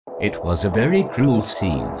It was a very cruel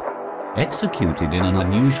scene, executed in an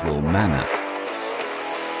unusual manner.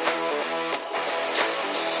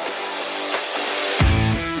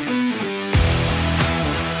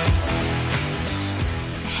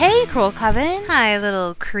 Hey, Cruel Coven. Hi,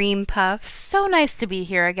 little cream puffs. So nice to be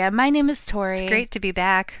here again. My name is Tori. It's great to be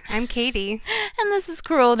back. I'm Katie. And this is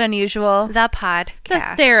Cruel and Unusual, The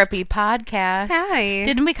podcast. the therapy podcast. Hi.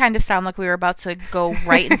 Didn't we kind of sound like we were about to go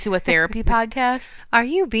right into a therapy podcast? Are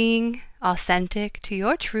you being authentic to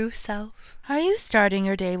your true self? Are you starting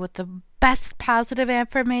your day with the best positive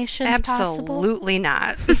affirmations possible? Absolutely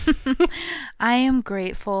not. I am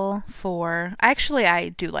grateful for... Actually, I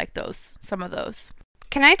do like those. Some of those.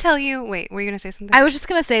 Can I tell you... Wait, were you going to say something? I was just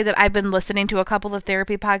going to say that I've been listening to a couple of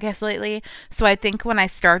therapy podcasts lately, so I think when I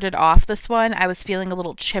started off this one, I was feeling a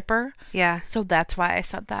little chipper. Yeah. So that's why I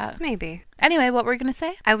said that. Maybe. Anyway, what were you going to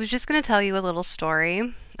say? I was just going to tell you a little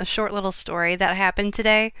story. A short little story that happened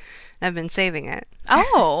today. And I've been saving it.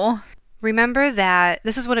 Oh. Remember that...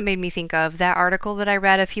 This is what it made me think of. That article that I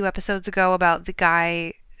read a few episodes ago about the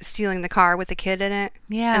guy stealing the car with the kid in it.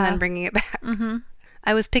 Yeah. And then bringing it back. Mm-hmm.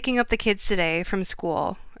 I was picking up the kids today from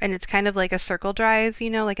school, and it's kind of like a circle drive, you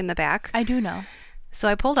know, like in the back. I do know. So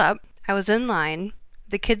I pulled up. I was in line.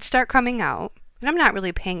 The kids start coming out, and I'm not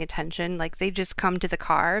really paying attention. Like, they just come to the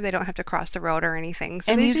car. They don't have to cross the road or anything.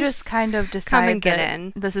 So And they you just kind of decide come and get that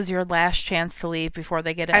in. this is your last chance to leave before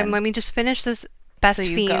they get in. Let me just finish this Best So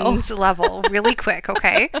you go. Fiends level really quick,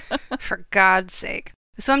 okay? For God's sake.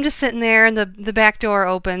 So I'm just sitting there, and the back door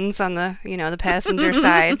opens on the, the passenger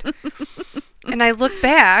side. And I look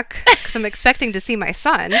back, because I'm expecting to see my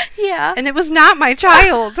son. Yeah. And it was not my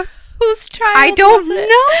child. Whose child I don't was it?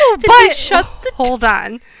 know, Did but we shut the hold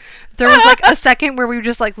on. There was like a second where we were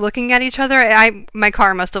just like looking at each other. And my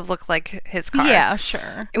car must have looked like his car. Yeah,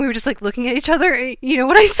 sure. And we were just like looking at each other. And you know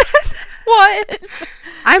what I said? What?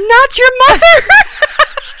 I'm not your mother.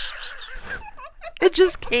 It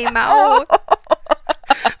just came out.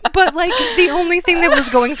 But like the only thing that was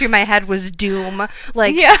going through my head was doom.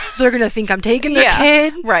 Like, Yeah. they're going to think I'm taking their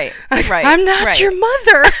kid. Right. Like, Right. I'm not right. your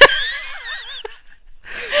mother.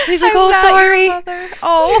 He's like, I'm oh, not your sorry. mother.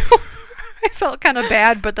 Oh. I felt kind of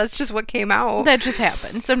bad, but that's just what came out. That just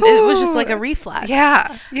happened. So it was just like a reflex.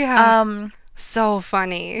 Yeah, yeah. Um, So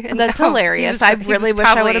funny. And that's oh, hilarious. he I was really wish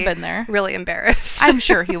I would have probably been there. Really embarrassed. I'm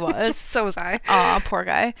sure he was. So was I. Aw, poor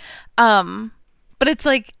guy. But it's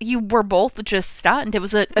like you were both just stunned. It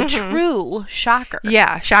was a true shocker.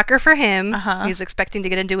 Yeah, shocker for him. Uh-huh. He's expecting to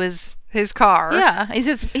get into his car. Yeah,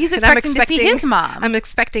 he's And I'm expecting to see his mom. I'm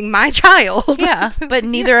expecting my child. Yeah, but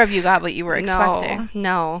neither of you got what you were expecting.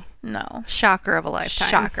 No. No. Shocker of a lifetime.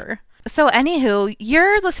 Shocker. So, anywho,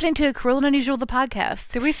 you're listening to Cruel and Unusual, the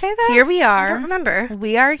podcast. Did we say that? Here we I are. don't remember.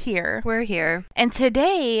 We are here. We're here. And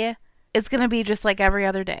today is going to be just like every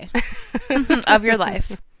other day of your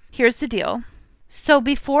life. Here's the deal. So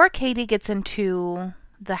before Katie gets into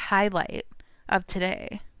the highlight of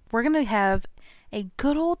today, we're going to have a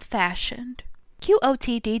good old-fashioned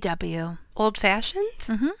QOTDW.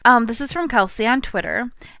 Old-fashioned? This is from Kelsey on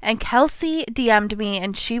Twitter. And Kelsey DM'd me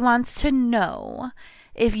and she wants to know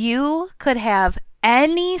if you could have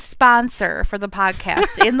any sponsor for the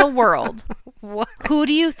podcast in the world. What? Who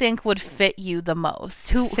do you think would fit you the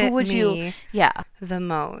most? Who would you? me Yeah, the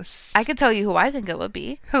most? I could tell you who I think it would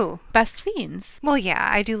be. Who? Best Fiends. Well, yeah,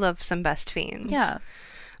 I do love some Best Fiends. Yeah.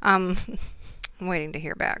 I'm waiting to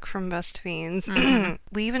hear back from Best Fiends.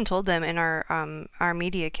 We even told them in our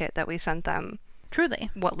media kit that we sent them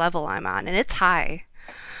Truly. what level I'm on, and it's high.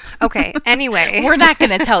 Okay, anyway. We're not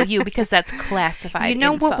going to tell you because that's classified You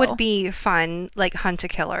know what info. would be fun? Like Hunt a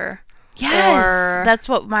Killer. Yes, or- that's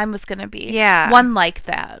what mine was going to be. Yeah. One like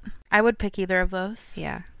that. I would pick either of those.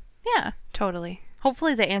 Yeah, Yeah. totally.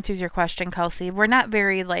 Hopefully that answers your question, Kelsey. We're not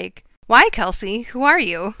very like... Why, Kelsey? Who are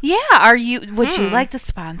you? Yeah, would you like to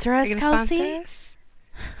sponsor us, Are you gonna Kelsey? sponsor us?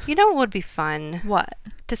 You know what would be fun What?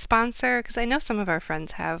 to sponsor? Because I know some of our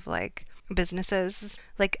friends have like businesses,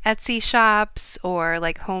 like Etsy shops or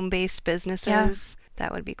like home-based businesses.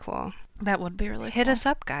 That would be cool. That would be really Hit cool. us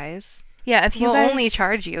up, guys. Yeah, if you We'll guys... only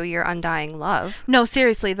charge you your undying love. No,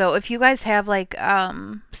 seriously though, if you guys have like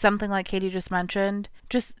something like Katie just mentioned,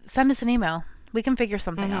 just send us an email. We can figure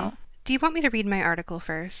something out. Do you want me to read my article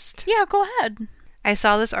first? Yeah, go ahead. I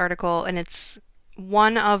saw this article and it's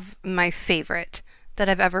one of my favorite that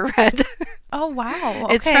I've ever read. Oh wow.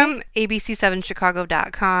 Okay. It's from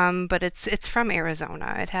abc7chicago.com, but it's from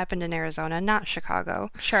Arizona. It happened in Arizona, not Chicago.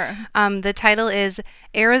 Sure. The title is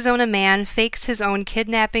Arizona Man Fakes His Own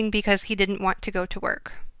Kidnapping Because He Didn't Want to Go to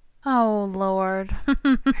Work. Oh Lord.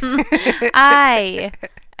 I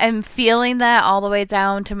am feeling that all the way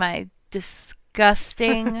down to my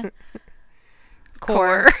disgusting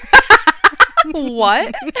Core.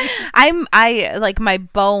 What? I like my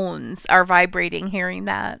bones are vibrating hearing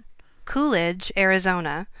that. Coolidge,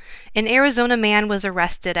 Arizona. An Arizona man was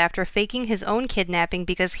arrested after faking his own kidnapping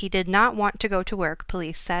because he did not want to go to work,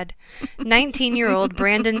 police said. 19-year-old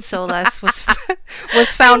Brandon Solis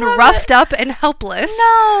was found roughed up and helpless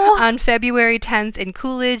on February 10th in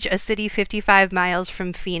Coolidge, a city 55 miles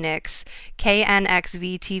from Phoenix,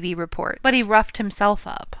 KNXV TV reports. But he roughed himself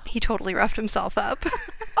up. He totally roughed himself up.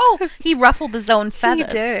 Oh, he ruffled his own feathers.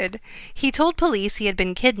 He did. He told police he had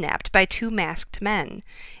been kidnapped by 2 masked men.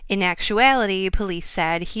 In actuality, police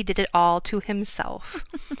said he did it all to himself.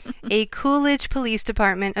 A Coolidge Police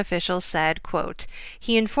Department official said, quote,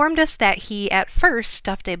 he informed us that he at first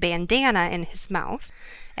stuffed a bandana in his mouth.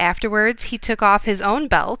 Afterwards, he took off his own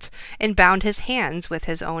belt and bound his hands with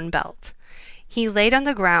his own belt. He laid on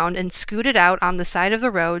the ground and scooted out on the side of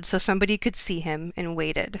the road so somebody could see him and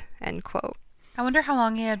waited, end quote. I wonder how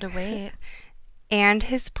long he had to wait. And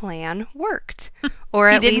his plan worked. Or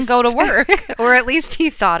He at didn't least go to work. Or at least he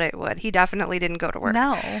thought it would. He definitely didn't go to work.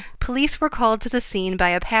 No. Police were called to the scene by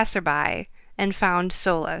a passerby and found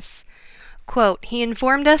Solis. Quote, he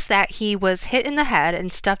informed us that he was hit in the head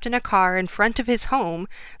and stuffed in a car in front of his home,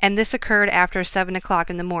 and this occurred after 7 o'clock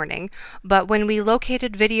in the morning. But when we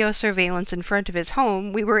located video surveillance in front of his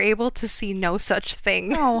home, we were able to see no such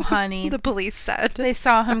thing. Oh, honey. The police said. They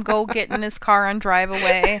saw him go get in his car and drive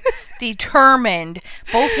away. Determined.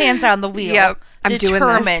 Both hands on the wheel. Yep. I'm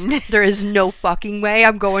Determined. doing this. There is no fucking way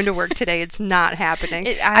I'm going to work today. It's not happening.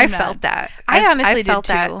 I felt that. I honestly felt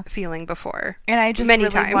did that too. feeling before. And I just many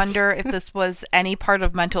really times. wonder if this was any part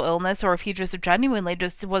of mental illness or if he just genuinely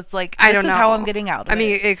just was like, I don't this know is how I'm getting out of I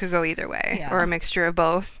mean, it. it could go either way, Yeah. or a mixture of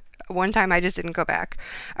both. One time I just didn't go back.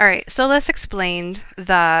 All right, so Les explained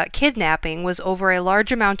the kidnapping was over a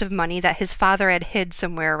large amount of money that his father had hid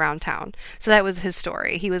somewhere around town. So that was his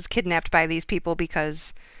story. He was kidnapped by these people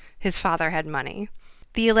because his father had money.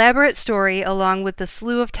 The elaborate story, along with the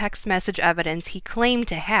slew of text message evidence he claimed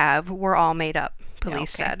to have, were all made up,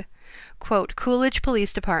 police said. Quote, Coolidge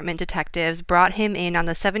Police Department detectives brought him in on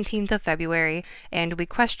the 17th of February, and we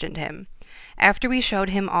questioned him. After we showed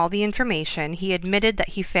him all the information, he admitted that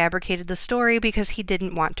he fabricated the story because he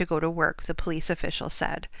didn't want to go to work, the police official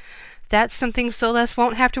said. That's something Solis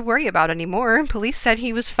won't have to worry about anymore. Police said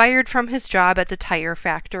he was fired from his job at the tire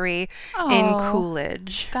factory in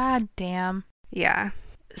Coolidge. God damn. Yeah.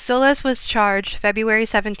 Solis was charged February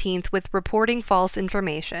 17th with reporting false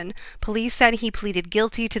information. Police said he pleaded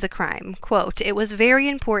guilty to the crime. Quote, it was very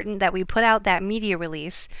important that we put out that media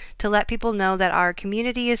release to let people know that our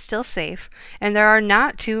community is still safe and there are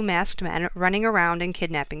not 2 masked men running around and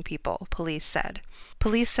kidnapping people, police said.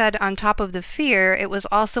 Police said on top of the fear, it was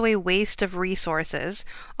also a waste of resources,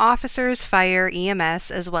 officers, fire, EMS,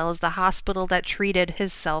 as well as the hospital that treated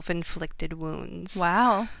his self-inflicted wounds.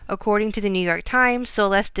 Wow. According to the New York Times,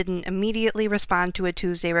 Solis didn't immediately respond to a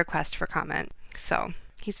Tuesday request for comment. So,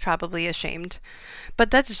 he's probably ashamed. But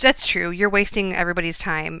that's true. You're wasting everybody's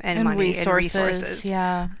time and money and resources.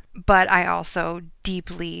 Yeah. But I also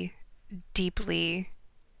deeply, deeply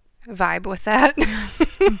vibe with that.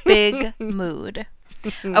 Big mood.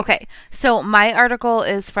 Okay, so my article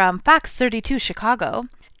is from Fox 32 Chicago,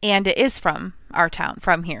 and it is from our town,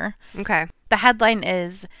 from here. Okay. The headline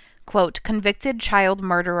is, quote, convicted child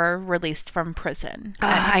murderer released from prison.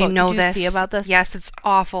 I know Did you this. see about this? Yes, it's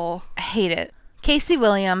awful. I hate it. Casey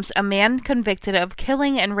Williams, a man convicted of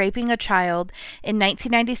killing and raping a child in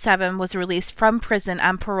 1997, was released from prison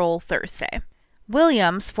on parole Thursday.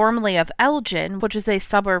 Williams, formerly of Elgin, which is a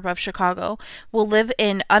suburb of Chicago, will live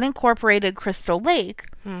in unincorporated Crystal Lake,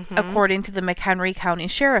 according to the McHenry County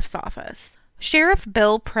Sheriff's Office. Sheriff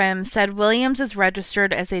Bill Prim said Williams is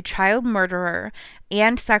registered as a child murderer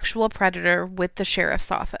and sexual predator with the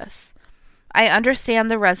Sheriff's Office. I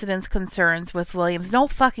understand the residents' concerns with Williams' no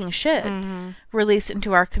fucking shit release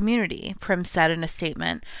into our community, Prim said in a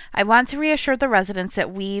statement. I want to reassure the residents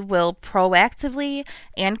that we will proactively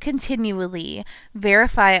and continually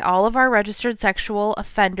verify all of our registered sexual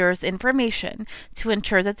offenders' information to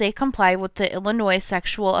ensure that they comply with the Illinois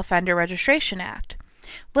Sexual Offender Registration Act.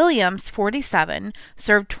 Williams, 47,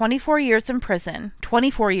 served 24 years in prison.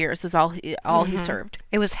 24 years is all he served.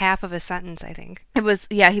 It was half of his sentence, I think. It was,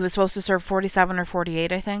 yeah, he was supposed to serve 47 or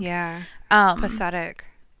 48, I think. Yeah. Pathetic.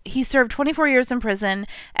 He served 24 years in prison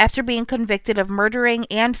after being convicted of murdering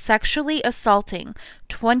and sexually assaulting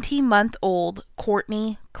 20-month-old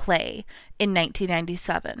Courtney Clay in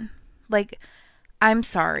 1997. Like, I'm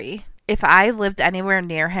sorry. If I lived anywhere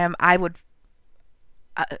near him, I would...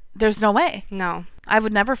 there's no way. No. I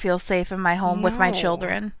would never feel safe in my home with my No.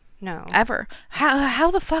 children. No. Ever.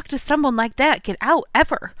 How the fuck does someone like that get out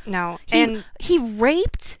ever? No. He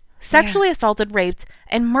raped, sexually assaulted, raped,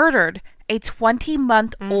 and murdered a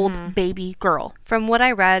 20-month-old baby girl. From what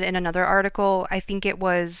I read in another article, I think it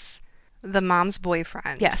was the mom's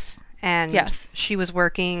boyfriend. Yes. And Yes. she was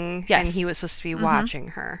working Yes. and he was supposed to be watching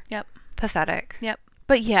her. Yep. Pathetic. Yep.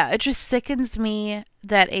 But yeah, it just sickens me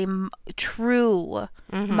that a true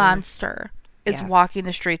monster is Yeah. walking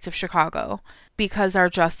the streets of Chicago because our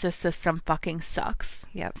justice system fucking sucks.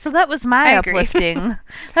 Yep. So that was my I agree. uplifting.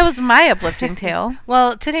 That was my uplifting tale.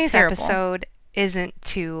 Well, today's Terrible. episode isn't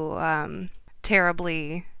too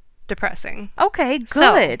terribly depressing. Okay, So-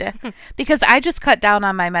 good. Because I just cut down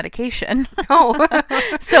on my medication. Oh.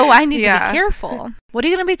 So I need to Yeah. be careful. What are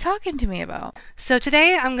you going to be talking to me about? So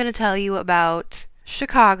today I'm going to tell you about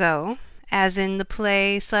Chicago, as in the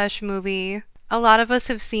play/movie. A lot of us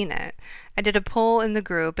have seen it. I did a poll in the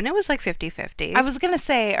group, and it was like 50-50. I was going to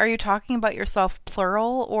say, are you talking about yourself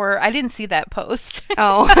plural? Or I didn't see that post.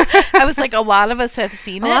 Oh. I was like, a lot of us have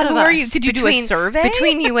seen A it. lot of Who are us. you? Did you do a survey?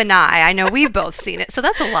 Between you and I know we've both seen it, so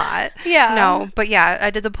that's a lot. Yeah. No, but yeah,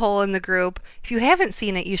 I did the poll in the group. If you haven't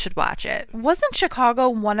seen it, you should watch it. Wasn't Chicago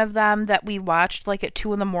one of them that we watched like at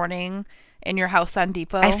 2 a.m. in your house on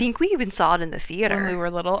Depot? I think we even saw it in the theater. when we were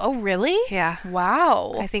little. Oh, really? Yeah.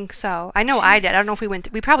 Wow. I think so. I know I did. I don't know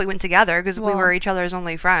if we probably went together because we Well, were each other's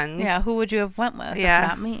only friends. Yeah, who would you have went with? Yeah. If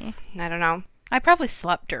not me. I don't know. I probably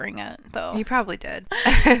slept during it, though. You probably did.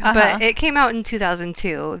 Uh-huh. But it came out in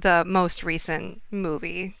 2002, the most recent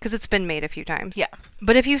movie, because it's been made a few times. Yeah.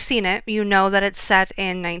 But if you've seen it, you know that it's set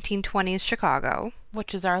in 1920s Chicago.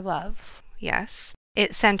 Which is our love. Yes.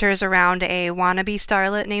 It centers around a wannabe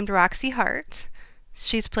starlet named Roxy Hart.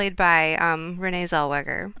 She's played by Renee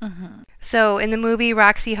Zellweger. So in the movie,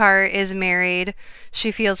 Roxy Hart is married.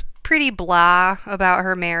 She feels pretty blah about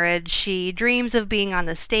her marriage. She dreams of being on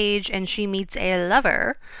the stage, and she meets a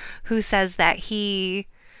lover who says that he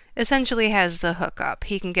essentially has the hookup.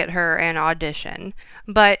 He can get her an audition.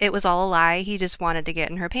 But it was all a lie. He just wanted to get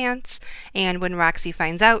in her pants. And when Roxy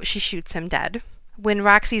finds out, she shoots him dead. When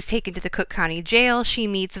Roxy's taken to the Cook County Jail, she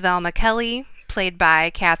meets Velma Kelly, played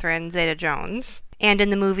by Catherine Zeta-Jones. And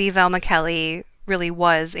in the movie, Velma Kelly really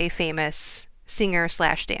was a famous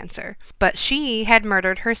singer/dancer. But she had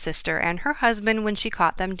murdered her sister and her husband when she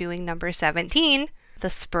caught them doing number 17, the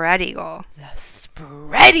spread eagle. The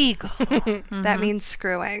spread eagle. That means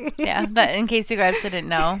screwing. Yeah, that, in case you guys didn't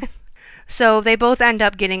know. So they both end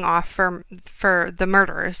up getting off for the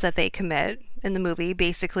murders that they commit in the movie,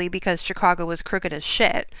 basically because Chicago was crooked as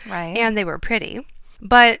shit. Right. And they were pretty.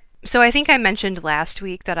 But so I think I mentioned last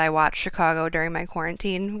week that I watched Chicago during my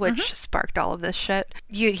quarantine, which sparked all of this shit.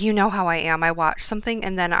 You know how I am. I watch something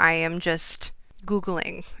and then I am just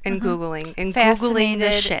Googling and Googling and Googling the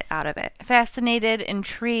Fascinated. shit out of it. Fascinated,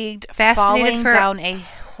 intrigued, Fascinated falling for down a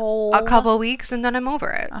hole. A couple weeks and then I'm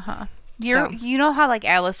over it. Uh-huh. So- You know how like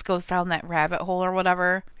Alice goes down that rabbit hole or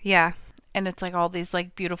whatever, Yeah. and it's like all these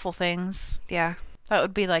like beautiful things. Yeah. That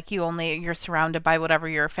would be like you're surrounded by whatever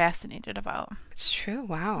you're fascinated about. It's true.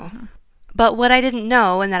 Wow. But what I didn't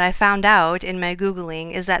know and that I found out in my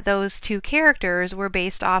Googling is that those two characters were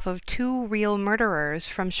based off of two real murderers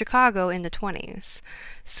from Chicago in the 20s.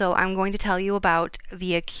 So I'm going to tell you about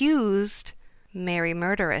the accused Mary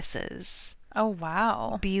murderesses, Oh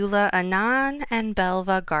wow. Beulah Annan and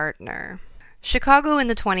Belva Gardner. Chicago in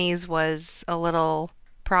the 20s was a little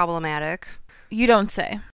problematic. You don't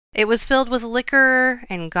say. It was filled with liquor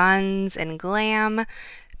and guns and glam.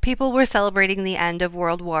 People were celebrating the end of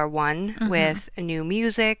World War I with new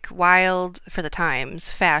music, wild, for the times,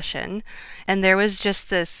 fashion. And there was just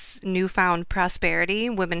this newfound prosperity.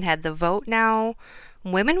 Women had the vote now.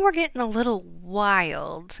 Women were getting a little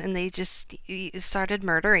wild, and they just started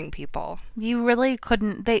murdering people. You really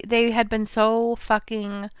couldn't. They had been so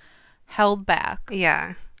fucking held back.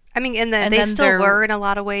 Yeah. I mean, and And they then still there- were in a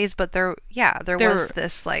lot of ways, but there There- was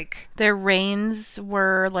this, like... Their reins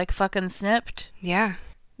were like fucking snipped. Yeah.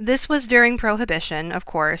 This was during Prohibition, of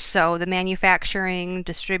course, so the manufacturing,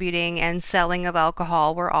 distributing, and selling of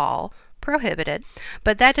alcohol were all prohibited.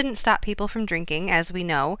 But that didn't stop people from drinking, as we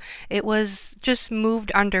know. It was just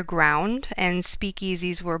moved underground, and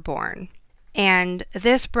speakeasies were born. And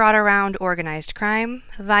this brought around organized crime,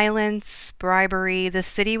 violence, bribery. The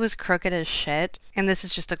city was crooked as shit. And this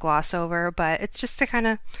is just a gloss over, but it's just to kind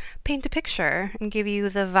of paint a picture and give you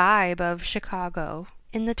the vibe of Chicago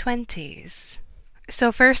in the 20s.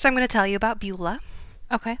 So first I'm going to tell you about Beulah.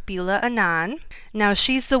 Okay. Beulah Annan. Now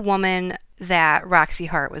she's the woman that Roxy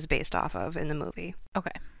Hart was based off of in the movie.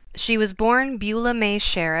 Okay. She was born Beulah May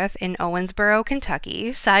Sheriff in Owensboro,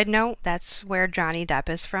 Kentucky. Side note, that's where Johnny Depp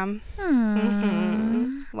is from.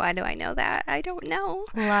 Why do I know that? I don't know.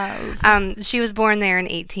 Love. She was born there in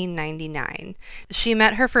 1899. She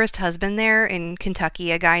met her first husband there in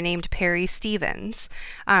Kentucky, a guy named Perry Stevens.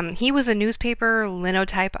 He was a newspaper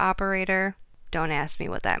linotype operator. Don't ask me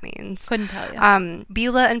what that means. Couldn't tell you.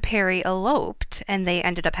 Beulah and Perry eloped, and they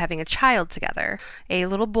ended up having a child together, a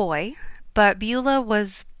little boy. But Beulah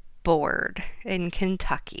was bored in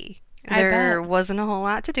Kentucky. There wasn't a whole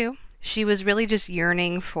lot to do. She was really just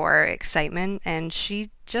yearning for excitement, and she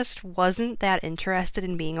just wasn't that interested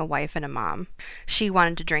in being a wife and a mom. She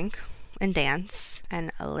wanted to drink and dance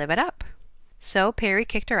and live it up. So Perry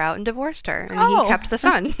kicked her out and divorced her, and he kept the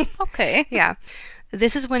son. Okay. Yeah.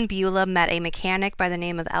 This is when Beulah met a mechanic by the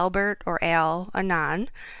name of Albert, or Al, Anon.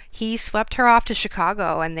 He swept her off to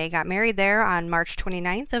Chicago, and they got married there on March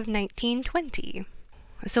 29th of 1920.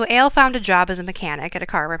 So Al found a job as a mechanic at a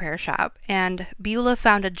car repair shop, and Beulah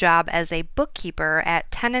found a job as a bookkeeper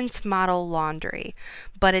at Tennant's Model Laundry.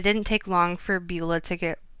 But it didn't take long for Beulah to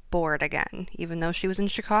get bored again. Even though she was in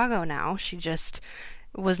Chicago now, she just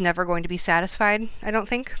was never going to be satisfied, I don't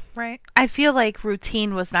think. Right. I feel like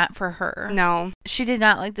routine was not for her. No. She did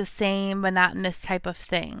not like the same monotonous type of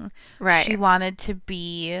thing. Right. She wanted to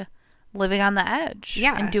be living on the edge.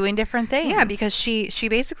 Yeah. And doing different things. Yeah, because she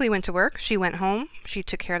basically went to work, she went home, she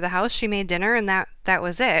took care of the house, she made dinner, and that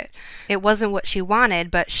was it. It wasn't what she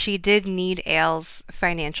wanted, but she did need Al's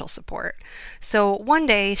financial support. So one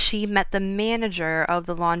day she met the manager of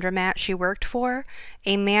the laundromat she worked for,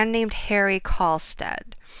 a man named Harry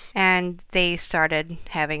Kalstead, and they started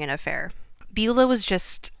having an affair. Beulah was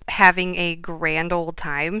just having a grand old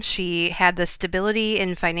time. She had the stability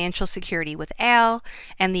and financial security with Al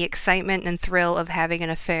and the excitement and thrill of having an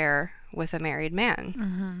affair with a married man.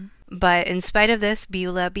 Mm-hmm. But in spite of this,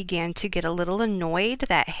 Beulah began to get a little annoyed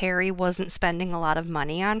that Harry wasn't spending a lot of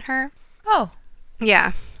money on her. Oh.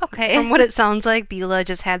 Yeah. Okay. From what it sounds like, Beulah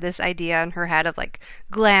just had this idea in her head of like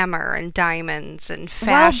glamour and diamonds and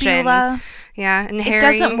fashion. Well, Beulah, yeah, and it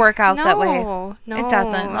Harry doesn't work out that way. No, It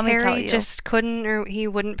doesn't. Let me Harry tell you. just couldn't, or he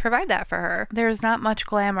wouldn't provide that for her. There's not much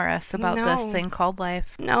glamorous about this No. thing called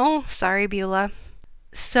life. No, sorry, Beulah.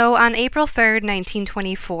 So on April 3rd,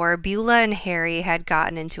 1924, Beulah and Harry had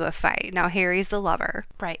gotten into a fight. Now, Harry's the lover,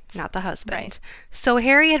 Right. not the husband. Right. So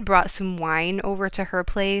Harry had brought some wine over to her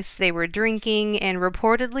place. They were drinking, and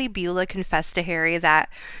reportedly Beulah confessed to Harry that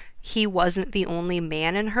he wasn't the only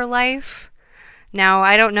man in her life. Now,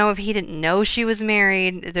 I don't know if he didn't know she was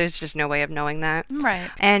married. There's just no way of knowing that.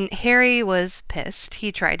 Right. And Harry was pissed.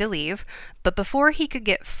 He tried to leave. But before he could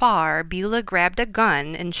get far, Beulah grabbed a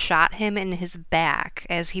gun and shot him in his back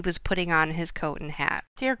as he was putting on his coat and hat.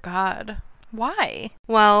 Dear God. Why?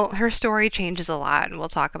 Well, her story changes a lot, and we'll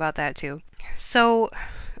talk about that too. So,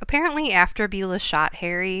 apparently after Beulah shot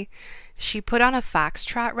Harry, she put on a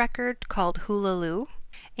foxtrot record called Hula Loo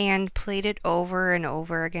and played it over and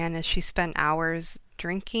over again as she spent hours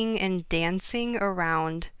drinking and dancing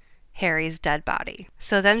around Harry's dead body.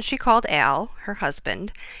 So then she called Al, her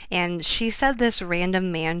husband, and she said this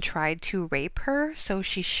random man tried to rape her, so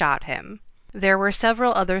she shot him. There were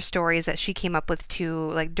several other stories that she came up with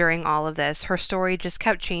too, like during all of this. Her story just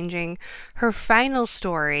kept changing. Her final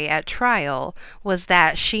story at trial was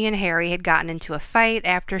that she and Harry had gotten into a fight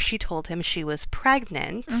after she told him she was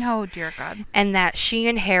pregnant. Oh, dear God. And that she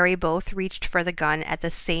and Harry both reached for the gun at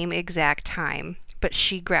the same exact time, but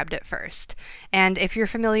she grabbed it first. And if you're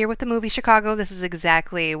familiar with the movie Chicago, this is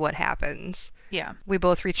exactly what happens. Yeah. We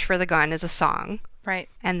both reach for the gun as a song. Right.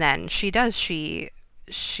 And then she does.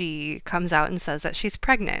 She comes out and says that she's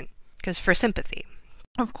pregnant because for sympathy.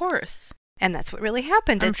 Of course. And that's what really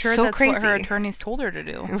happened. I'm It's sure so that's crazy. what her attorneys told her to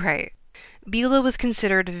do. Right. Beulah was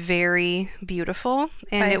considered very beautiful,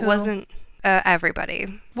 and By it who? wasn't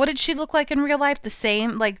everybody. What did she look like in real life? The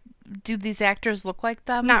same? Like, do these actors look like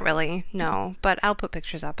them? Not really, no. But I'll put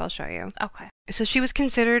pictures up. I'll show you. Okay. So she was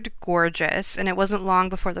considered gorgeous, and it wasn't long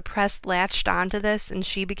before the press latched onto this, and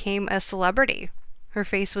she became a celebrity. Her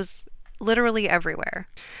face was literally everywhere.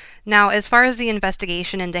 Now, as far as the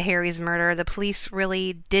investigation into Harry's murder, the police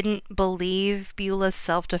really didn't believe Beulah's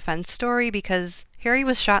self-defense story because Harry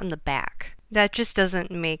was shot in the back. That just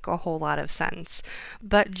doesn't make a whole lot of sense.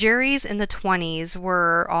 But juries in the 20s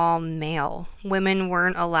were all male. Women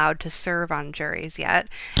weren't allowed to serve on juries yet.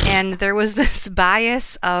 And there was this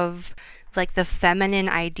bias of, like, the feminine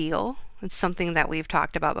ideal. It's something that we've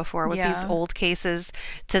talked about before with these old cases.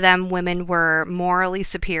 To them, women were morally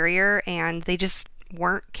superior and they just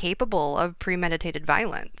weren't capable of premeditated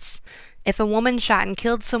violence. If a woman shot and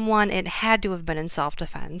killed someone, it had to have been in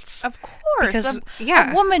self-defense. Of course. Because,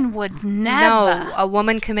 a woman would never. No, a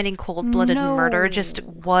woman committing cold-blooded No. murder just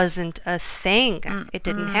wasn't a thing. It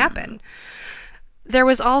didn't happen. There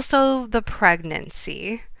was also the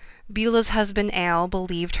pregnancy. Beulah's husband, Al,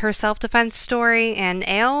 believed her self-defense story, and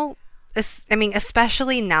Al,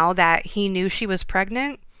 especially now that he knew she was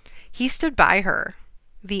pregnant, he stood by her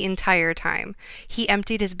the entire time. He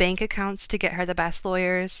emptied his bank accounts to get her the best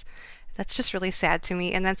lawyers. That's just really sad to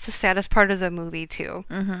me, and that's the saddest part of the movie, too.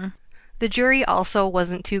 Mm-hmm. The jury also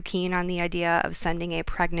wasn't too keen on the idea of sending a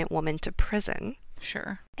pregnant woman to prison.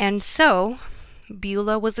 Sure. And so,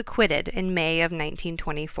 Beulah was acquitted in May of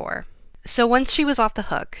 1924. So once she was off the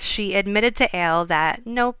hook, she admitted to Al that,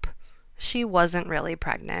 nope, she wasn't really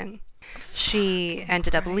pregnant. She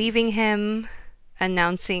ended up leaving him,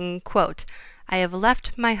 announcing, quote, "I have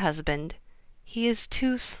left my husband. He is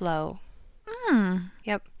too slow."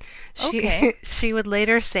 Yep. Okay. She would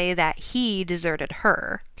later say that he deserted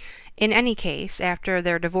her. In any case, after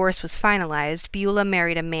their divorce was finalized, Beulah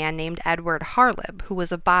married a man named Edward Harlib, who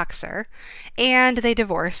was a boxer, and they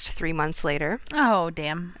divorced 3 months later. Oh,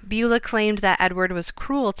 damn. Beulah claimed that Edward was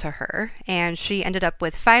cruel to her, and she ended up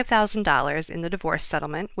with $5,000 in the divorce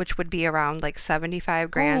settlement, which would be around like 75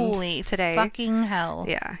 grand Holy today. fucking hell.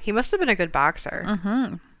 Yeah, he must have been a good boxer.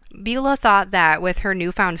 Mm-hmm. Beulah thought that with her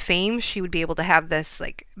newfound fame, she would be able to have this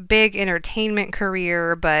like big entertainment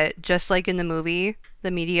career, but just like in the movie,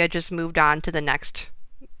 the media just moved on to the next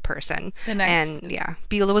person. And yeah,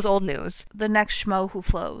 Beulah was old news. The next schmo who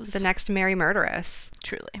flows. The next Mary Murderess.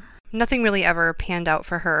 Truly. Nothing really ever panned out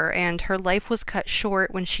for her, and her life was cut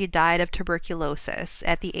short when she died of tuberculosis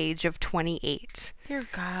at the age of 28. Dear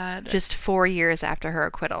God. Just 4 years after her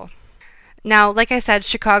acquittal. Now, like I said,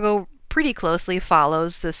 Chicago pretty closely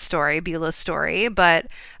follows this story, Beulah's story, but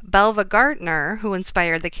Belva Gartner, who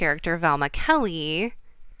inspired the character Velma Kelly,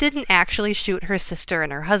 didn't actually shoot her sister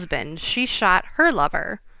and her husband. She shot her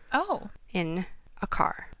lover. Oh. In a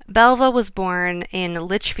car. Belva was born in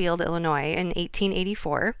Litchfield, Illinois in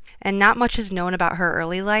 1884, and not much is known about her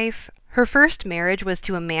early life. Her first marriage was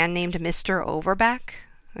to a man named Mr. Overbeck.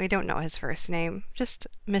 We don't know his first name, just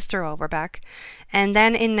Mr. Overbeck. And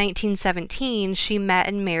then in 1917, she met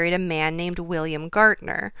and married a man named William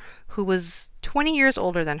Gartner, who was 20 years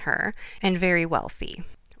older than her and very wealthy.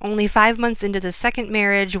 Only 5 months into the second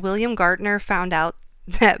marriage, William Gartner found out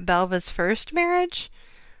that Belva's first marriage,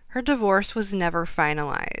 her divorce was never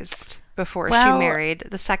finalized before she married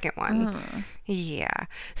the second one. Yeah.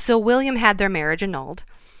 So William had their marriage annulled.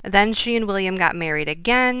 Then she and William got married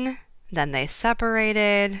again. Then they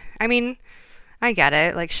separated. I mean, I get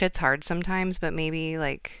it. Like, shit's hard sometimes, but maybe,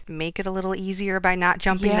 like, make it a little easier by not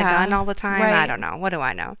jumping the gun all the time. Right. I don't know. What do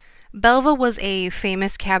I know? Belva was a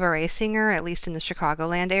famous cabaret singer, at least in the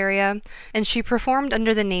Chicagoland area, and she performed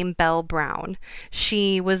under the name Belle Brown.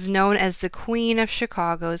 She was known as the Queen of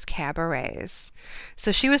Chicago's cabarets.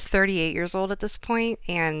 So she was 38 years old at this point,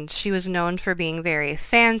 and she was known for being very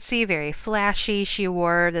fancy, very flashy. She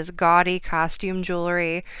wore this gaudy costume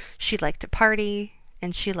jewelry. She liked to party,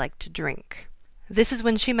 and she liked to drink. This is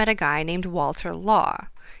when she met a guy named Walter Law.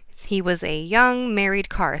 He was a young, married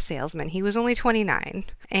car salesman. He was only 29.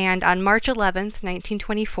 And on March 11th,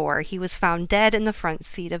 1924, he was found dead in the front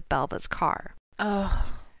seat of Belva's car.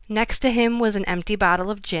 Oh. Next to him was an empty bottle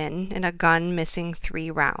of gin and a gun missing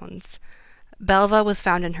 3 rounds. Belva was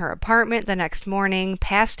found in her apartment the next morning,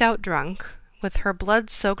 passed out drunk, with her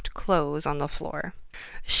blood-soaked clothes on the floor.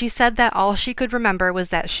 She said that all she could remember was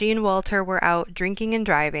that she and Walter were out drinking and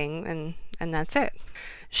driving, and that's it.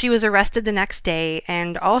 She was arrested the next day,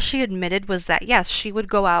 and all she admitted was that, yes, she would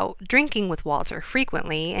go out drinking with Walter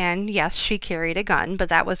frequently, and yes, she carried a gun, but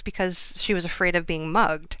that was because she was afraid of being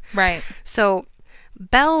mugged. Right. So,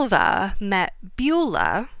 Belva met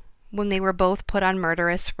Beulah when they were both put on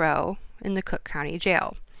Murderous Row in the Cook County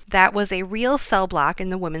Jail. That was a real cell block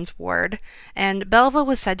in the women's ward, and Belva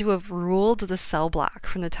was said to have ruled the cell block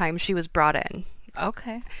from the time she was brought in.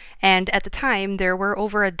 Okay. And at the time, there were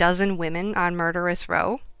over a dozen women on Murderous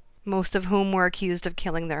Row, most of whom were accused of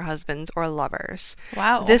killing their husbands or lovers.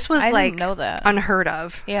 Wow. This was I like didn't know that. unheard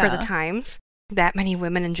of for the times. That many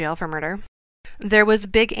women in jail for murder. There was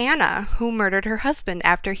Big Anna, who murdered her husband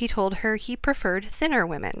after he told her he preferred thinner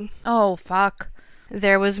women. Oh, fuck.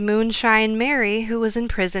 There was Moonshine Mary, who was in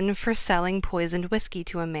prison for selling poisoned whiskey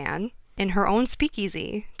to a man in her own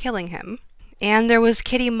speakeasy, killing him. And there was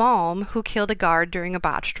Kitty Malm, who killed a guard during a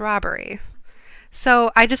botched robbery.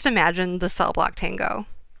 So I just imagine the cell block tango.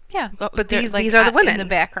 Yeah. But these are the women in the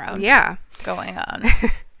background. Yeah. Going on.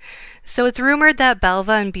 So it's rumored that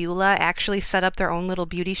Belva and Beulah actually set up their own little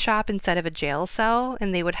beauty shop inside of a jail cell,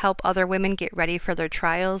 and they would help other women get ready for their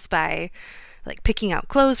trials by like picking out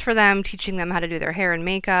clothes for them, teaching them how to do their hair and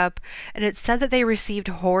makeup. And it's said that they received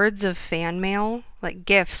hordes of fan mail, like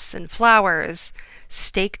gifts and flowers,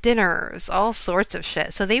 steak dinners, all sorts of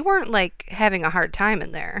shit. So they weren't like having a hard time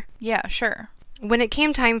in there. Yeah, sure. When it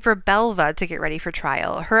came time for Belva to get ready for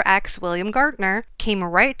trial, her ex, William Gartner, came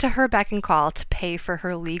right to her beck and call to pay for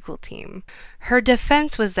her legal team. Her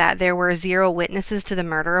defense was that there were 0 witnesses to the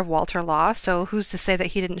murder of Walter Law, so who's to say that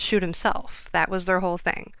he didn't shoot himself? That was their whole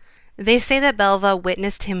thing. They say that Belva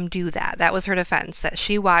witnessed him do that. That was her defense, that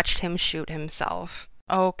she watched him shoot himself.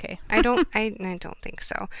 Oh, okay. I don't think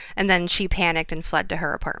so. And then she panicked and fled to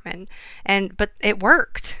her apartment. But it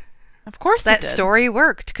worked. Of course That it did. story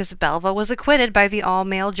worked because Belva was acquitted by the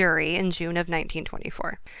all-male jury in June of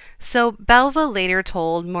 1924. So Belva later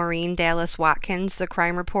told Maureen Dallas Watkins, the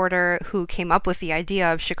crime reporter who came up with the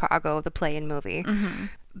idea of Chicago, the play and movie. Mm-hmm.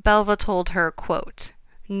 Belva told her, quote,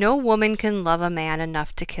 "No woman can love a man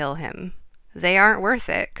enough to kill him. They aren't worth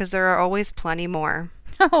it because there are always plenty more."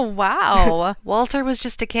 Oh, wow. Walter was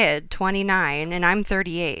just a kid, 29, and I'm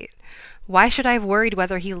 38. Why should I have worried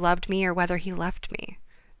whether he loved me or whether he left me?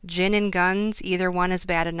 Gin and guns, either one is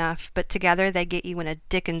bad enough, but together they get you in a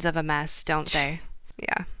dickens of a mess, don't they?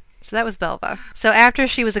 Yeah. So that was Belva. So after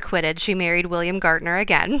she was acquitted, she married William Gartner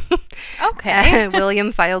again. Okay.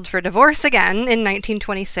 William filed for divorce again in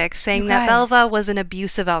 1926, saying You that guys. Belva was an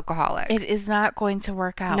abusive alcoholic. It is not going to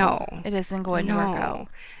work out. No. It isn't going to work out.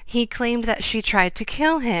 He claimed that she tried to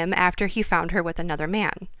kill him after he found her with another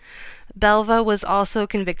man. Belva was also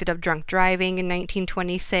convicted of drunk driving in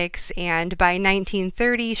 1926, and by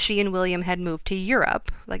 1930, she and William had moved to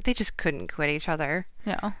Europe. Like, they just couldn't quit each other.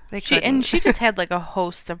 No. They She couldn't. just had like a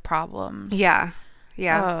host of problems. Yeah.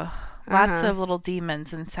 Ugh, lots Uh-huh. of little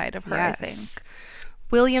demons inside of her, I think.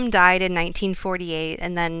 William died in 1948,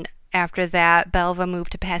 and then after that, Belva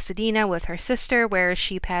moved to Pasadena with her sister, where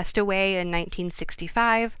she passed away in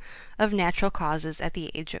 1965 of natural causes at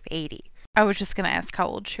the age of 80. I was just going to ask how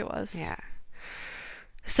old she was. Yeah.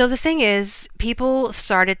 So the thing is, people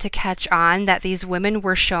started to catch on that these women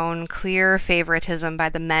were shown clear favoritism by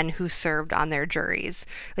the men who served on their juries.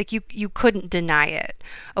 Like, you couldn't deny it.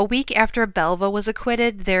 A week after Belva was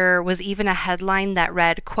acquitted, there was even a headline that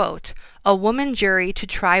read, quote, "A woman jury to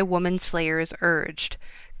try woman slayers urged.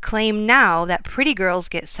 Claim now that pretty girls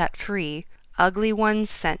get set free, ugly ones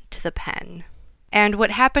sent to the pen." And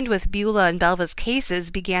what happened with Beulah and Belva's cases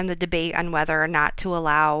began the debate on whether or not to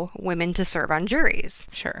allow women to serve on juries.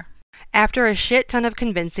 Sure. After a shit ton of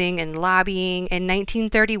convincing and lobbying, in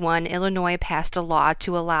 1931, Illinois passed a law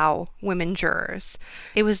to allow women jurors.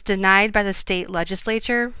 It was denied by the state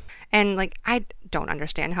legislature, and I don't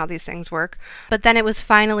understand how these things work, but then it was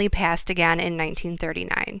finally passed again in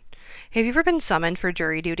 1939. Have you ever been summoned for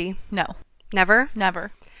jury duty? No. Never?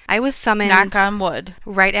 Never. I was summoned Knock on wood.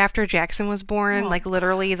 right after Jackson was born. Oh.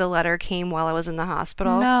 Literally, the letter came while I was in the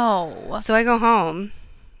hospital. No. So I go home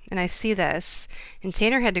and I see this, and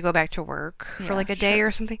Tanner had to go back to work for Yeah, a day sure.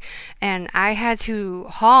 or something, and I had to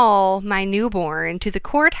haul my newborn to the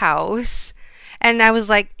courthouse, and I was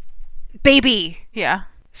like, baby, Yeah.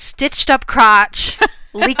 stitched up crotch,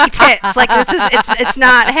 leaky tits. It's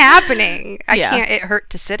not happening. I Yeah. can't. It hurt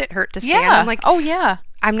to sit. It hurt to stand. Yeah. I'm like, oh, yeah.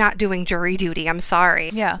 I'm not doing jury duty. I'm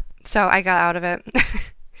sorry. Yeah. So I got out of it.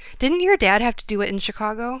 Didn't your dad have to do it in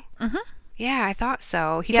Chicago? Mhm. Yeah, I thought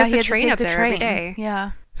so. He Yeah, took the had to train take up the there every train. day.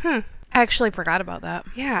 Yeah. Hmm. I actually forgot about that.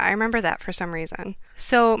 Yeah, I remember that for some reason.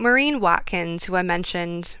 So Maureen Watkins, who I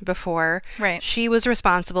mentioned before, Right. she was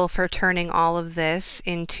responsible for turning all of this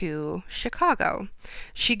into Chicago.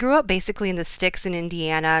 She grew up basically in the sticks in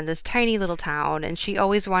Indiana, in this tiny little town, and she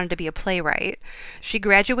always wanted to be a playwright. She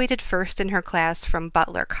graduated first in her class from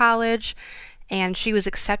Butler College, and she was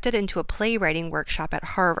accepted into a playwriting workshop at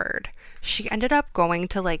Harvard. She ended up going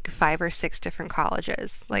to 5 or 6 different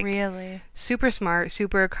colleges. Really? Super smart,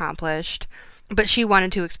 super accomplished, but she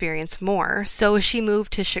wanted to experience more. So she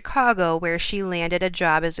moved to Chicago, where she landed a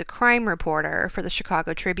job as a crime reporter for the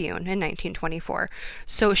Chicago Tribune in 1924.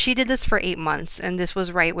 So she did this for 8 months, and this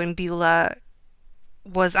was right when Beulah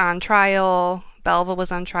was on trial. Belva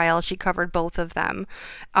was on trial. She covered both of them.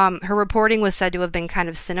 Her reporting was said to have been kind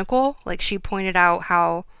of cynical. She pointed out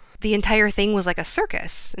how the entire thing was like a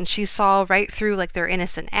circus, and she saw right through their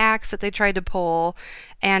innocent acts that they tried to pull,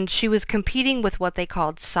 and she was competing with what they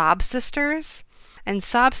called sob sisters. And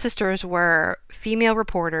sob sisters were female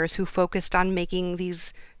reporters who focused on making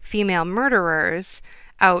these female murderers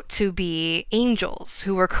out to be angels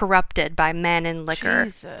who were corrupted by men and liquor.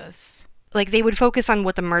 Jesus. like they would focus on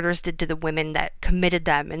what the murders did to the women that committed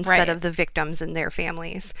them instead Right. of the victims and their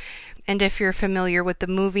families. And if you're familiar with the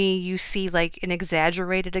movie, you see like an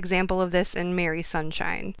exaggerated example of this in Mary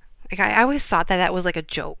Sunshine. Like I always thought that that was like a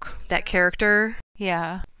joke, that character,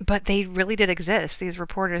 Yeah. but they really did exist. These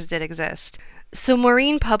reporters did exist. So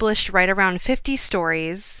Maureen published right around 50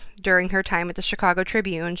 stories during her time at the Chicago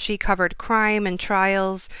Tribune. She covered crime and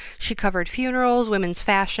trials. She covered funerals, women's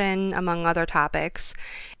fashion, among other topics.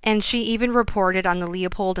 And she even reported on the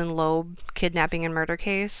Leopold and Loeb kidnapping and murder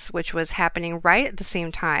case, which was happening right at the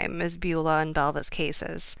same time as Beulah and Belva's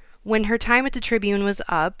cases. When her time at the Tribune was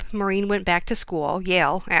up, Maureen went back to school,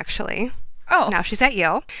 Yale, actually. Oh. Now she's at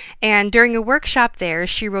Yale. And during a workshop there,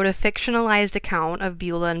 she wrote a fictionalized account of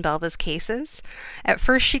Beulah and Belva's cases. At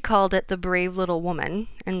first, she called it The Brave Little Woman,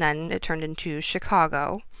 and then it turned into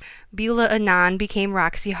Chicago. Beulah Annan became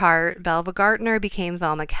Roxy Hart, Belva Gartner became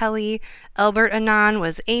Velma Kelly, Albert Annan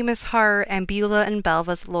was Amos Hart, and Beulah and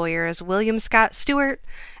Belva's lawyers William Scott Stewart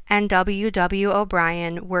and W.W.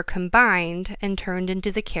 O'Brien were combined and turned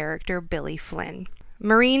into the character Billy Flynn.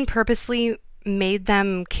 Maureen purposely made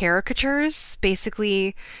them caricatures,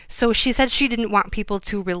 basically. So she said she didn't want people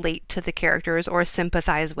to relate to the characters or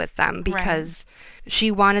sympathize with them because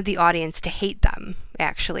she wanted the audience to hate them,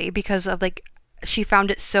 actually, because of like she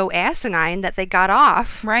found it so asinine that they got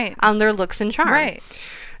off Right. on their looks and charm. Right.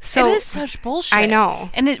 So it is such bullshit. I know.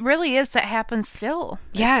 And it really is. That happens still.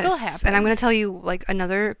 Yes. It still happens. And I'm going to tell you like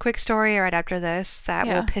another quick story right after this that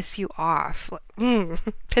Yeah. will piss you off.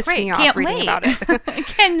 Piss Great. me off Can't reading wait. about it. I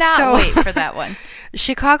cannot So- wait for that one.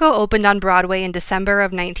 Chicago opened on Broadway in December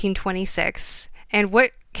of 1926. And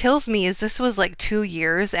what kills me is this was like 2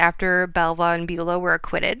 years after Belva and Beulah were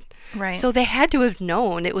acquitted. Right. So they had to have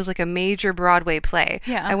known it was like a major Broadway play.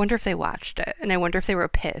 Yeah. I wonder if they watched it, and I wonder if they were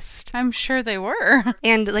pissed. I'm sure they were.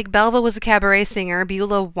 And like Belva was a cabaret singer,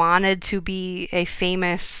 Beulah wanted to be a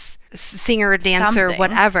famous singer, dancer, Something.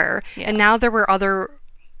 whatever. Yeah. And now there were other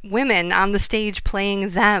women on the stage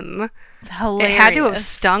playing them. It's hilarious. It had to have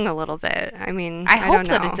stung a little bit. I mean, I I hope don't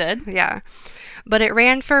know. that it did. Yeah. But it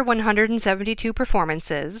ran for 172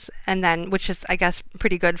 performances, and then, which is, I guess,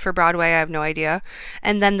 pretty good for Broadway, I have no idea.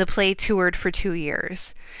 And then the play toured for 2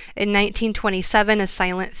 years. In 1927, a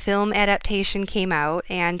silent film adaptation came out,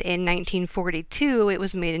 and in 1942, it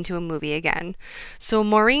was made into a movie again. So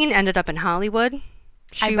Maureen ended up in Hollywood.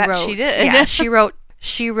 I bet she did. Yeah,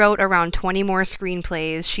 she wrote around 20 more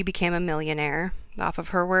screenplays. She became a millionaire off of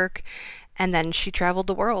her work, and then she traveled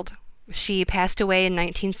the world. She passed away in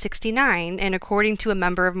 1969, and according to a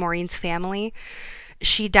member of Maureen's family,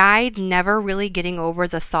 she died never really getting over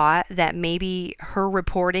the thought that maybe her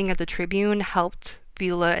reporting at the Tribune helped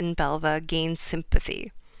Beulah and Belva gain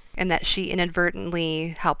sympathy, and that she inadvertently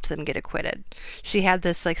helped them get acquitted. She had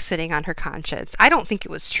this like sitting on her conscience. I don't think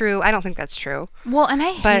it was true. I don't think that's true. Well, and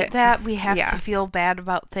I But, hate that we have yeah. to feel bad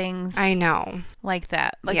about things I know, like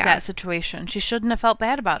that, like Yeah. that situation. She shouldn't have felt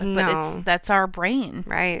bad about it, but No. that's our brain.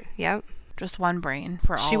 right? Yep. Just one brain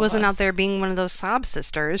for all She of wasn't us. out there being one of those sob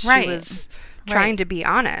sisters. Right. She was trying Right. to be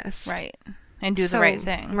honest. Right. And do So- the right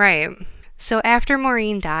thing. Right. So after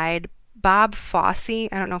Maureen died, Bob Fosse,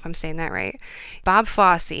 I don't know if I'm saying that right, Bob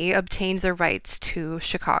Fosse obtained the rights to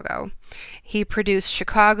Chicago. He produced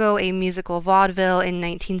Chicago, a musical vaudeville, in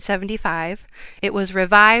 1975. It was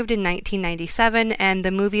revived in 1997, and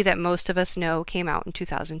the movie that most of us know came out in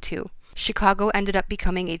 2002. Chicago ended up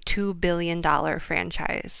becoming a $2 billion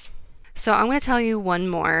franchise. So I'm going to tell you one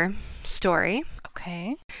more story.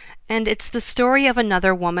 Okay. And it's the story of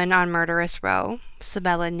another woman on Murderous Row.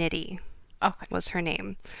 Sabella Nitti Okay. was her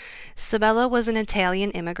name. Sabella was an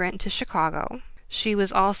Italian immigrant to Chicago. She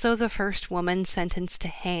was also the first woman sentenced to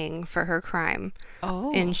hang for her crime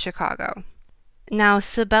Oh. in Chicago. Now,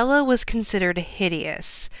 Sabella was considered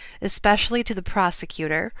hideous, especially to the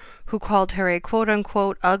prosecutor, who called her a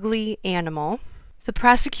quote-unquote ugly animal. The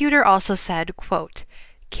prosecutor also said, quote,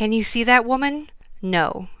 "Can you see that woman?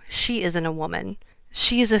 No, she isn't a woman.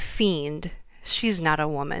 She is a fiend. She's not a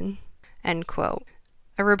woman." End quote.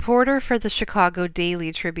 A reporter for the Chicago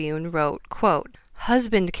Daily Tribune wrote, quote,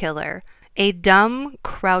 "Husband killer, a dumb,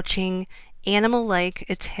 crouching, animal-like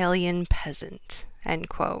Italian peasant." End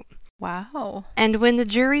quote. Wow. And when the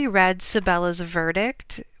jury read Sabella's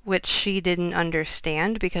verdict, which she didn't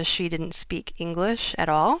understand because she didn't speak English at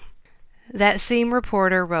all, that same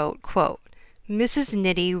reporter wrote, quote, "Mrs.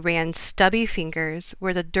 Nitti ran stubby fingers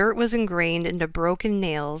where the dirt was ingrained into broken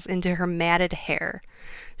nails into her matted hair.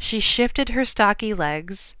 She shifted her stocky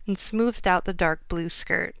legs and smoothed out the dark blue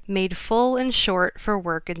skirt, made full and short for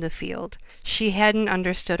work in the field. She hadn't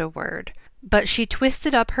understood a word. But she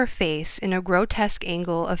twisted up her face in a grotesque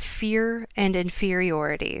angle of fear and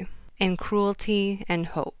inferiority." and cruelty and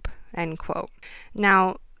hope, end quote.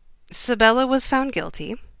 Now, Sabella was found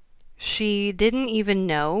guilty. She didn't even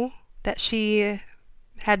know that she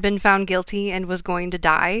had been found guilty and was going to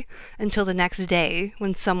die until the next day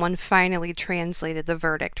when someone finally translated the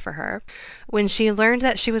verdict for her. When she learned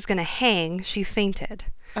that she was going to hang, she fainted.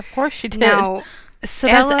 Of course she did. Now,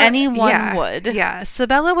 Sabella, as anyone would. Yeah,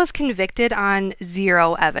 Sabella was convicted on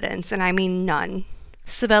zero evidence, and I mean none.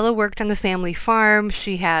 Sabella worked on the family farm.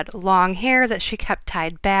 She had long hair that she kept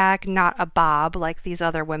tied back, not a bob like these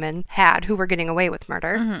other women had who were getting away with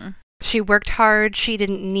murder. Mm-hmm. She worked hard. She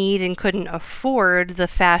didn't need and couldn't afford the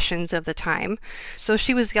fashions of the time. So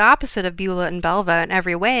she was the opposite of Beulah and Belva in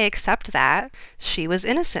every way except that she was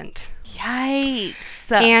innocent.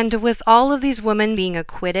 Yikes. And with all of these women being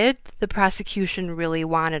acquitted, the prosecution really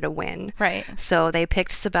wanted a win. Right. So they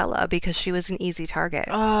picked Sabella because she was an easy target.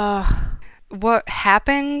 Ugh. What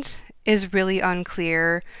happened is really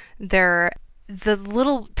unclear. The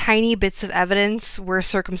little tiny bits of evidence were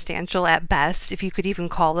circumstantial at best, if you could even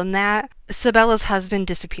call them that. Sabella's husband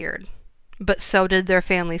disappeared, but so did their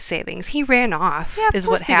family savings. He ran off, is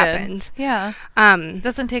what happened. Yeah.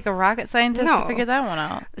 Doesn't take a rocket scientist to figure that one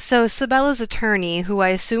out. So Sabella's attorney, who I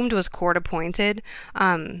assumed was court appointed,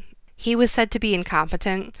 he was said to be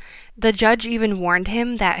incompetent. The judge even warned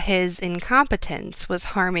him that his incompetence was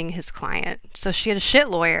harming his client. So she had a shit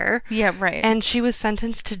lawyer. Yeah, right. And she was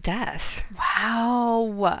sentenced to death.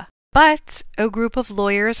 Wow. But a group of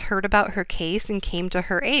lawyers heard about her case and came to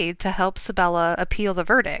her aid to help Sabella appeal the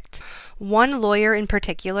verdict. One lawyer in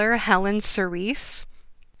particular, Helen Cerise,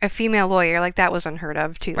 a female lawyer, like that was unheard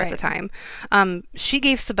of too at the time. She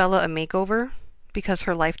gave Sabella a makeover because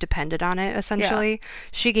her life depended on it, essentially. Yeah.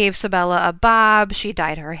 She gave Sabella a bob, she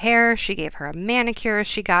dyed her hair, she gave her a manicure,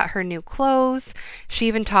 she got her new clothes, she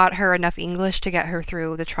even taught her enough English to get her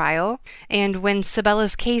through the trial. And when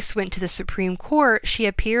Sabella's case went to the Supreme Court, she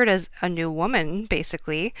appeared as a new woman,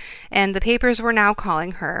 basically, and the papers were now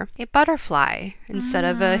calling her a butterfly instead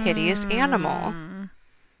of a hideous animal.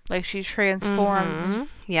 Like she transformed. Mm-hmm.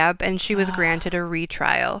 Yep, and she was granted a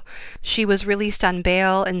retrial. She was released on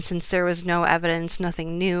bail, and since there was no evidence,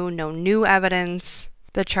 nothing new, no new evidence,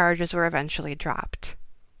 the charges were eventually dropped.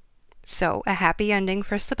 So, a happy ending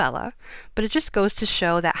for Sabella, but it just goes to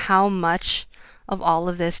show that how much of all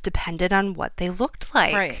of this depended on what they looked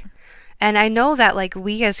like. Right. And I know that, like,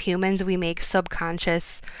 we as humans, we make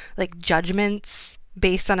subconscious, like, judgments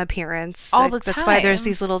based on appearance. All the time. That's why there's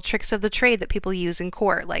these little tricks of the trade that people use in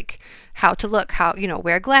court, like how to look, how,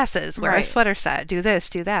 wear glasses, wear a sweater set, do this,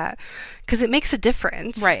 do that. Because it makes a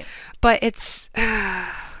difference. Right. But it's...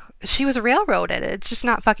 she was railroaded. It's just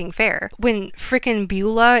not fucking fair. When frickin'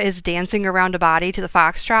 Beulah is dancing around a body to the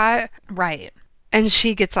foxtrot. Right. And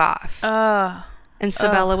she gets off. And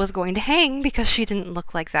Sabella Ugh. was going to hang because she didn't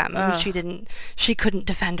look like them. And she couldn't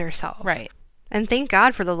defend herself. Right. And thank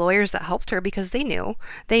God for the lawyers that helped her because they knew.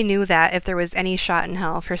 They knew that if there was any shot in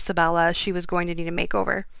hell for Sabella, she was going to need a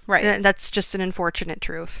makeover. Right. And that's just an unfortunate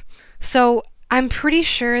truth. So I'm pretty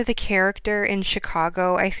sure the character in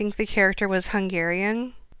Chicago, I think the character was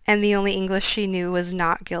Hungarian, and the only English she knew was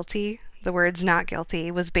not guilty. The words not guilty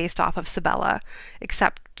was based off of Sabella,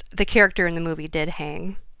 except the character in the movie did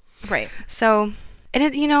hang. Right. So... and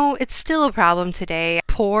it's still a problem today.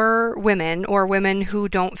 Poor women or women who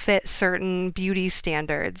don't fit certain beauty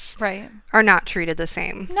standards are not treated the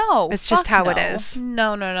same. No. It's just how it is.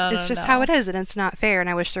 No. It's just how it is, and it's not fair, and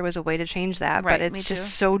I wish there was a way to change that, Right, but it's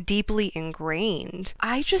just so deeply ingrained.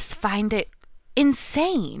 I just find it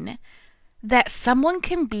insane that someone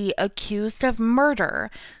can be accused of murder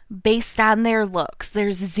based on their looks.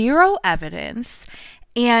 There's zero evidence.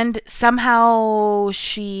 And somehow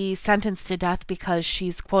she's sentenced to death because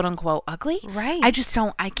she's quote unquote ugly. Right. I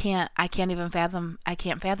can't even fathom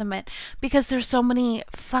it because there's so many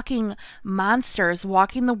fucking monsters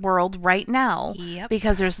walking the world right now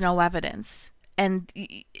because there's no evidence. And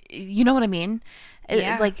you know what I mean?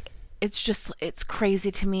 Yeah. It's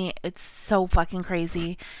crazy to me. It's so fucking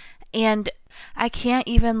crazy. And I can't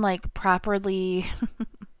even properly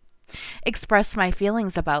express my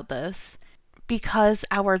feelings about this. Because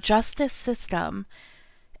our justice system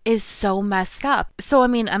is so messed up. So,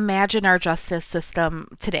 imagine our justice system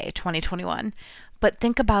today, 2021. But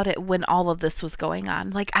think about it when all of this was going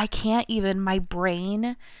on. My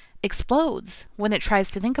brain explodes when it tries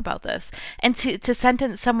to think about this. And to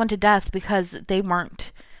sentence someone to death because they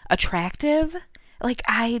weren't attractive,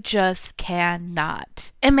 I just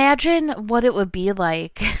cannot. Imagine what it would be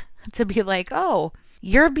like to be oh,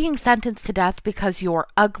 you're being sentenced to death because you're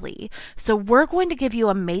ugly. So we're going to give you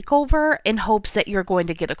a makeover in hopes that you're going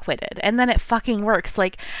to get acquitted. And then it fucking works.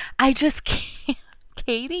 I just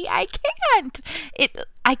Katie, I can't.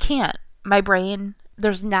 I can't. My brain,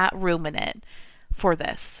 there's not room in it for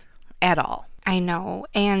this at all. I know.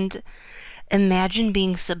 And imagine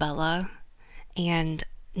being Sabella and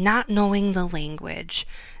not knowing the language,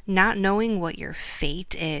 not knowing what your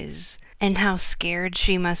fate is, and how scared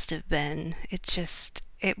she must have been.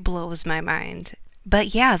 It blows my mind.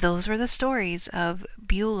 But yeah, those were the stories of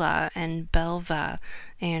Beulah and Belva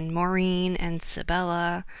and Maureen and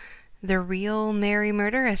Sabella, the real Mary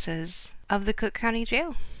murderesses of the Cook County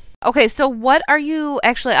Jail. Okay, so what are you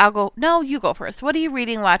actually? No, you go first. What are you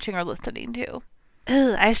reading, watching, or listening to?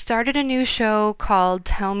 I started a new show called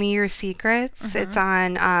Tell Me Your Secrets. It's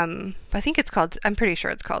on, I'm pretty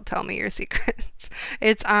sure it's called Tell Me Your Secrets.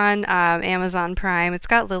 It's on Amazon Prime. It's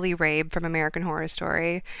got Lily Rabe from American Horror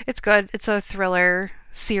Story. It's good. It's a thriller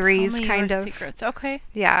series, Tell me kind your of. secrets. Okay.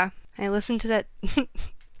 Yeah. I listened to that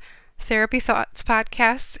Therapy Thoughts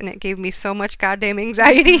podcast, and it gave me so much goddamn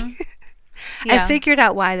anxiety. Yeah. I figured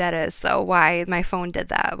out why that is, though. Why my phone did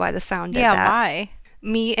that. Why the sound did that. Yeah, why?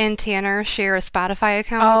 Me and Tanner share a Spotify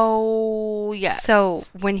account. Oh, yes. So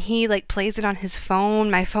when he plays it on his phone,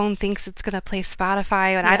 my phone thinks it's going to play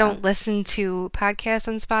Spotify, and I don't listen to podcasts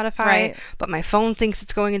on Spotify, Right. but my phone thinks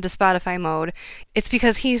it's going into Spotify mode. It's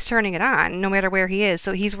because he's turning it on no matter where he is.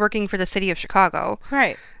 So he's working for the city of Chicago.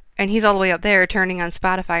 Right. And he's all the way up there turning on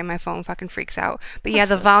Spotify, and my phone fucking freaks out. But yeah,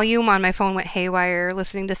 the volume on my phone went haywire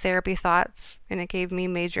listening to Therapy Thoughts, and it gave me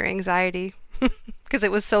major anxiety because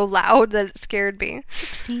it was so loud that it scared me.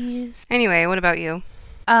 Oopsies. Anyway, what about you?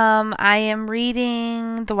 I am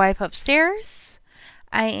reading The Wife Upstairs.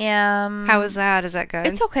 I am... How is that? Is that good?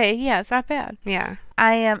 It's okay. Yeah, it's not bad. Yeah.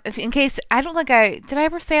 I am... in case... I don't think did I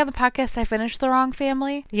ever say on the podcast I finished The Wrong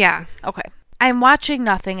Family? Yeah. Okay. I'm watching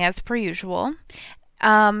nothing as per usual.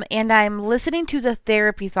 And I'm listening to the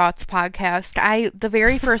Therapy Thoughts podcast. The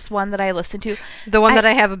very first one that I listened to. The one that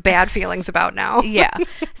I have bad feelings about now. Yeah.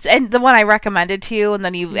 And the one I recommended to you, and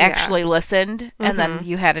then you actually listened, and then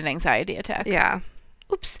you had an anxiety attack. Yeah.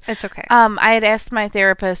 Oops. It's okay. I had asked my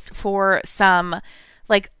therapist for some,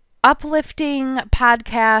 uplifting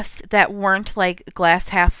podcasts that weren't, glass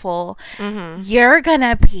half full. You're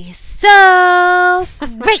gonna be so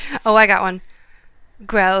great. Oh, I got one.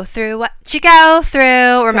 Grow through what you go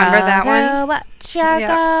through. Remember that one? What you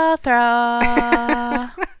go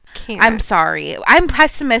through. Can't. I'm sorry. I'm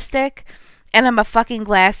pessimistic, and I'm a fucking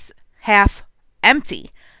glass half empty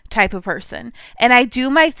type of person. And I do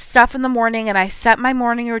my stuff in the morning, and I set my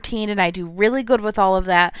morning routine, and I do really good with all of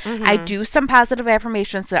that. I do some positive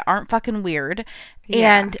affirmations that aren't fucking weird,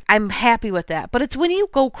 and I'm happy with that. But it's when you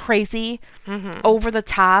go crazy over the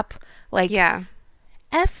top,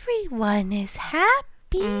 everyone is happy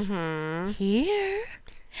here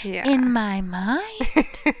in my mind.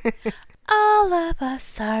 All of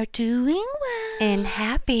us are doing well in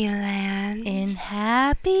Happy Land. in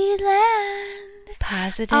Happy Land.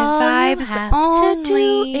 Positive All vibes you have only. to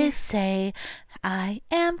do is say, I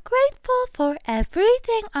am grateful for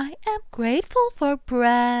everything. I am grateful for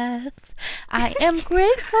breath. I am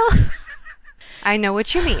grateful. I know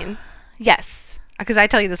what you mean. Yes. Because I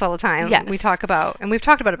tell you this all the time. Yes. We talk about, and we've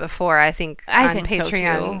talked about it before, I think, I on think so,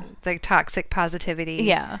 Patreon, too. the toxic positivity.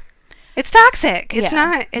 Yeah. It's toxic. It's Yeah.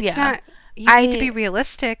 not, it's Yeah. not, you need to be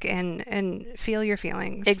realistic and feel your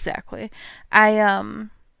feelings. Exactly.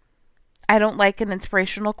 I don't like an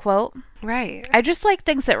inspirational quote. Right. I just like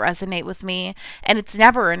things that resonate with me, and it's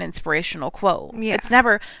never an inspirational quote. Yeah. It's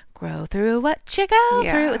never grow through what you go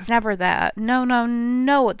Yeah. through. It's never that.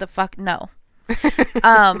 No, what the fuck? No.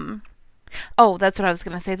 Oh, that's what I was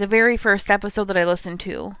going to say. The very first episode that I listened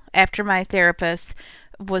to after my therapist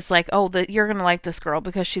was like, oh, you're going to like this girl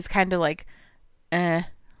because she's kind of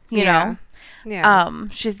you know? Yeah.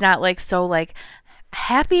 She's not so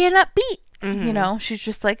happy and upbeat, you know? She's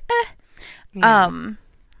just Yeah.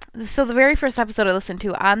 So the very first episode I listened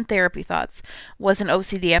to on Therapy Thoughts was an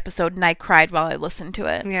OCD episode, and I cried while I listened to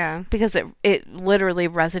it. Yeah. Because it literally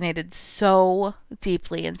resonated so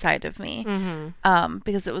deeply inside of me.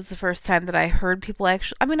 Because it was the first time that I heard people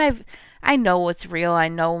actually... I mean, I know it's real. I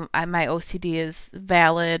know my OCD is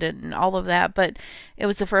valid and all of that, but it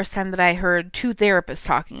was the first time that I heard two therapists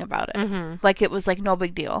talking about it. It was no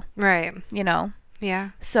big deal, Right. you know?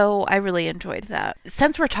 Yeah. So I really enjoyed that.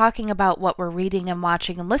 Since we're talking about what we're reading and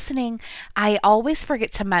watching and listening, I always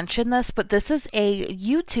forget to mention this, but this is a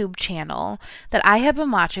YouTube channel that I have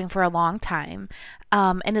been watching for a long time,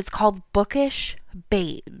 and it's called Bookish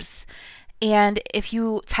Babes. And if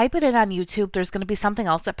you type it in on YouTube, there's going to be something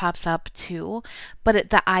else that pops up too. But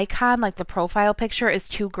the icon, like the profile picture, is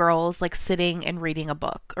two girls like sitting and reading a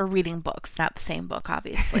book, or reading books, not the same book,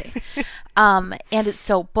 obviously. And it's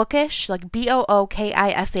so bookish, like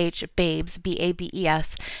BOOKISH, Babes,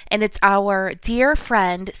 BABES. And it's our dear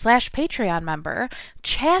friend / Patreon member,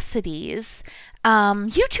 Chastity's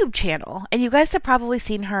YouTube channel. And you guys have probably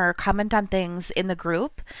seen her comment on things in the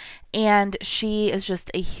group. And she is just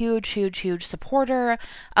a huge supporter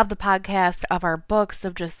of the podcast, of our books,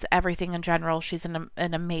 of just everything in general. She's an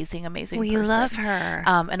amazing person. We love her.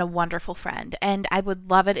 And a wonderful friend. And I would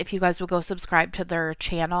love it if you guys would go subscribe to their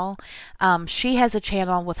channel. She has a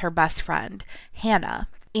channel with her best friend, Hannah.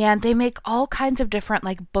 And they make all kinds of different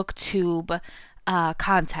like booktube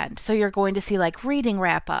content. So you're going to see like reading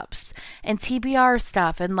wrap-ups and TBR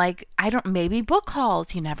stuff and like, maybe book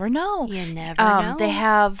hauls. You never know. You never know. They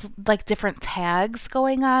have like different tags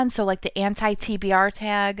going on. So like the anti-TBR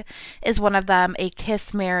tag is one of them, a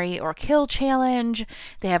kiss, marry, or kill challenge.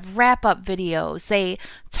 They have wrap-up videos. They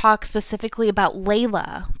talk specifically about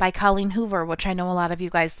Layla by Colleen Hoover, which I know a lot of you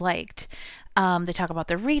guys liked. They talk about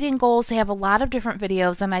their reading goals. They have a lot of different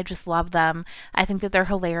videos, and I just love them. I think that they're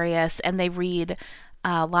hilarious, and they read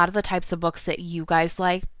a lot of the types of books that you guys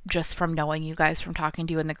like just from knowing you guys, from talking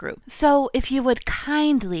to you in the group. So if you would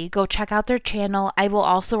kindly go check out their channel. I will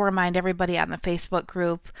also remind everybody on the Facebook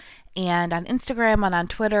group and on Instagram and on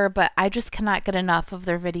Twitter, but I just cannot get enough of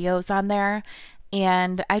their videos on there.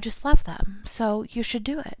 And I just love them. So you should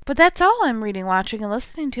do it. But that's all I'm reading, watching, and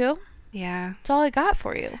listening to. Yeah. That's all I got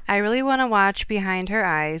for you. I really want to watch Behind Her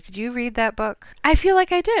Eyes. Did you read that book? I feel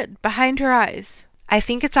like I did. Behind Her Eyes. I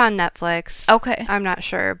think it's on Netflix. Okay. I'm not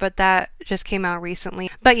sure, but that just came out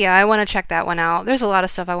recently. But yeah, I want to check that one out. There's a lot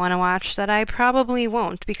of stuff I want to watch that I probably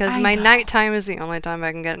won't because my nighttime is the only time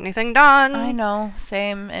I can get anything done. I know.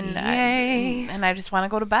 Same. And Yay. I just want to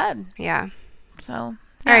go to bed. Yeah. So...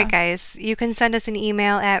 All right, guys. You can send us an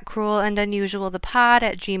email at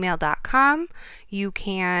cruelandunusualthepod@gmail.com. You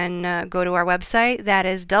can go to our website. That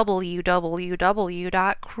is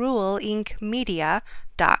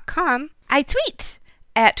www.cruelinkmedia.com. I tweet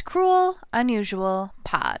at Cruel Unusual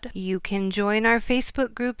Pod. You can join our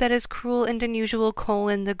Facebook group. That is Cruel and Unusual :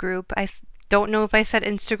 the group. I don't know if I said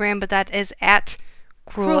Instagram, but that is at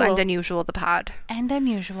Cruel and Unusual the Pod. And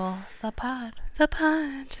Unusual the Pod. The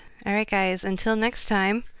Pod. All right, guys. Until next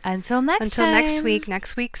time. Until next week.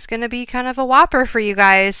 Next week's going to be kind of a Whopper for you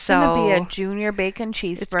guys. So it's going to be a junior bacon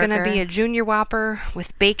cheeseburger. It's going to be a junior Whopper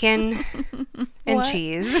with bacon and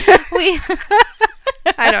cheese.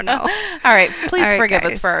 I don't know. All right. Please forgive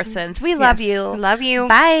us for our sins. We love you. Love you.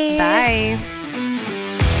 Bye. Bye.